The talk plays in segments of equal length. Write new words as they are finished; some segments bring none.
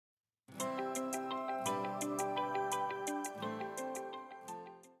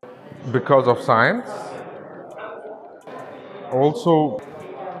because of science, also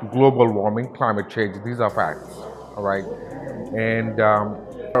global warming, climate change. These are facts, all right? And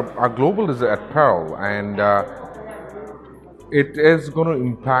our global is at peril, and it is going to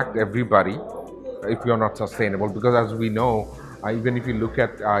impact everybody if you're not sustainable. Because as we know, even if you look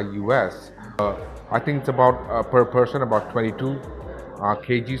at US, I think it's about per person about 22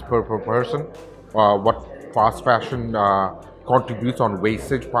 kgs per person. What fast fashion contributes on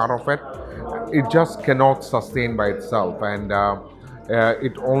wastage part of it, it just cannot sustain by itself, and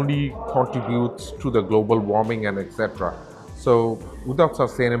it only contributes to the global warming and etc. So without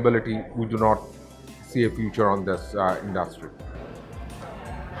sustainability, we do not see a future on this industry.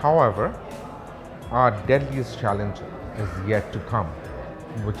 However, our deadliest challenge is yet to come,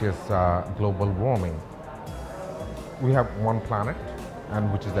 which is global warming. We have one planet,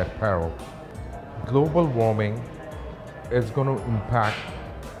 and which is at peril. Global warming is going to impact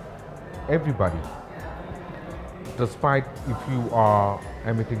everybody, despite if you are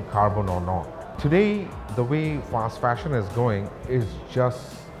emitting carbon or not. Today, the way fast fashion is going is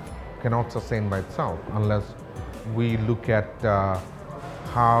just cannot sustain by itself unless we look at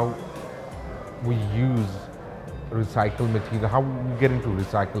how we use recycled material, how we get into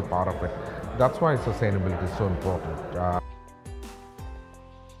recycle part of it. That's why sustainability is so important.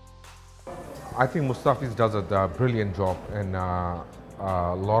 I think Mustafiz does a brilliant job in a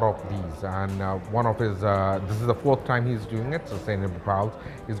lot of these, and one of his, this is the fourth time he's doing it, Sustainable Apparel.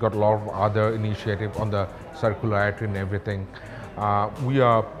 He's got a lot of other initiatives on the circularity and everything. We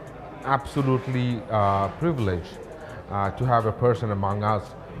are absolutely privileged to have a person among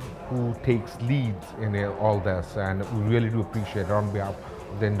us who takes leads in all this, and we really do appreciate it. On behalf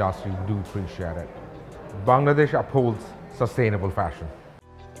of the industry, we do appreciate it. Bangladesh upholds sustainable fashion.